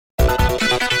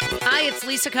it's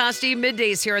Lisa Costi,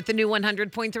 middays here at the new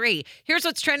 100.3. Here's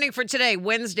what's trending for today,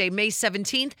 Wednesday, May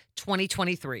 17th,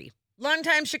 2023.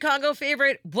 Longtime Chicago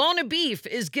favorite Buona beef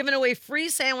is giving away free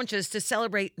sandwiches to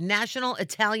celebrate National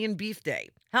Italian Beef Day.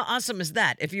 How awesome is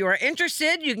that? If you are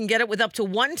interested, you can get it with up to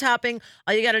one topping.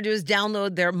 All you got to do is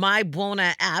download their My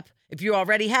Buona app. If you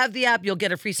already have the app, you'll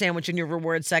get a free sandwich in your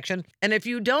rewards section. And if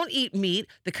you don't eat meat,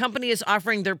 the company is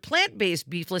offering their plant-based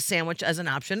beefless sandwich as an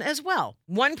option as well.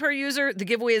 One per user. The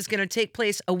giveaway is going to take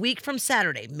place a week from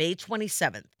Saturday, May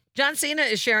 27th. John Cena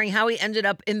is sharing how he ended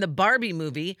up in the Barbie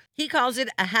movie. He calls it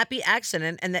a happy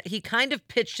accident and that he kind of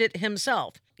pitched it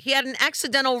himself. He had an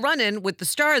accidental run-in with the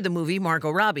star of the movie,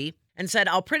 Margot Robbie, and said,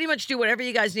 I'll pretty much do whatever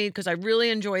you guys need because I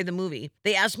really enjoy the movie.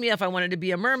 They asked me if I wanted to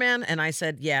be a merman, and I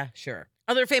said, yeah, sure.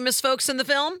 Other famous folks in the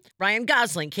film, Ryan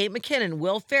Gosling, Kate McKinnon,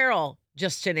 Will Ferrell,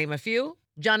 just to name a few.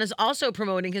 John is also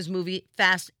promoting his movie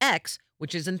Fast X,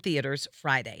 which is in theaters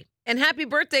Friday. And happy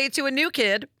birthday to a new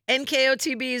kid.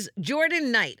 NKOTB's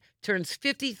Jordan Knight turns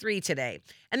 53 today.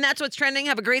 And that's what's trending.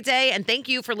 Have a great day, and thank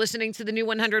you for listening to the new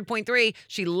 100.3.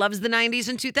 She loves the 90s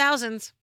and 2000s.